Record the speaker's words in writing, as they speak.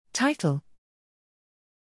Title: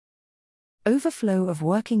 Overflow of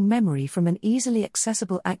working memory from an easily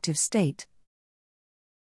accessible active state.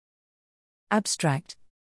 Abstract: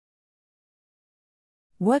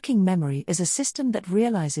 Working memory is a system that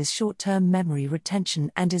realizes short-term memory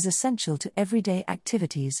retention and is essential to everyday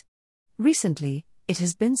activities. Recently, it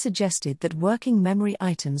has been suggested that working memory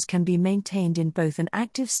items can be maintained in both an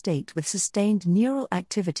active state with sustained neural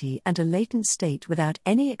activity and a latent state without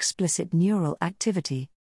any explicit neural activity.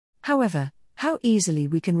 However, how easily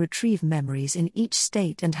we can retrieve memories in each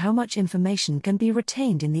state and how much information can be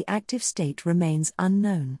retained in the active state remains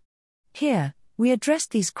unknown. Here, we address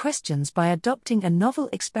these questions by adopting a novel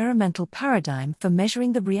experimental paradigm for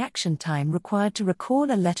measuring the reaction time required to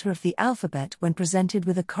recall a letter of the alphabet when presented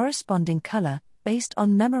with a corresponding color, based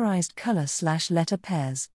on memorized color/letter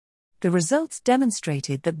pairs. The results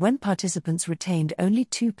demonstrated that when participants retained only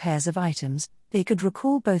 2 pairs of items, they could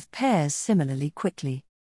recall both pairs similarly quickly.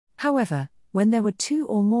 However, when there were 2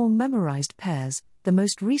 or more memorized pairs, the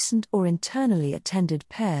most recent or internally attended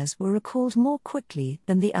pairs were recalled more quickly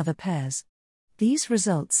than the other pairs. These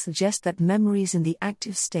results suggest that memories in the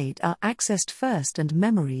active state are accessed first and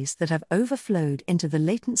memories that have overflowed into the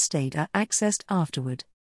latent state are accessed afterward.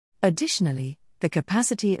 Additionally, the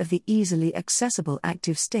capacity of the easily accessible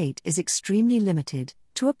active state is extremely limited,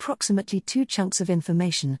 to approximately 2 chunks of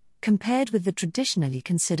information, compared with the traditionally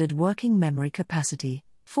considered working memory capacity,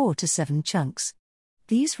 4 to 7 chunks.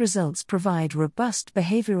 These results provide robust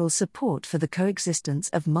behavioral support for the coexistence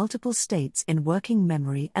of multiple states in working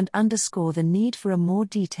memory and underscore the need for a more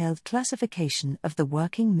detailed classification of the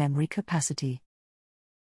working memory capacity.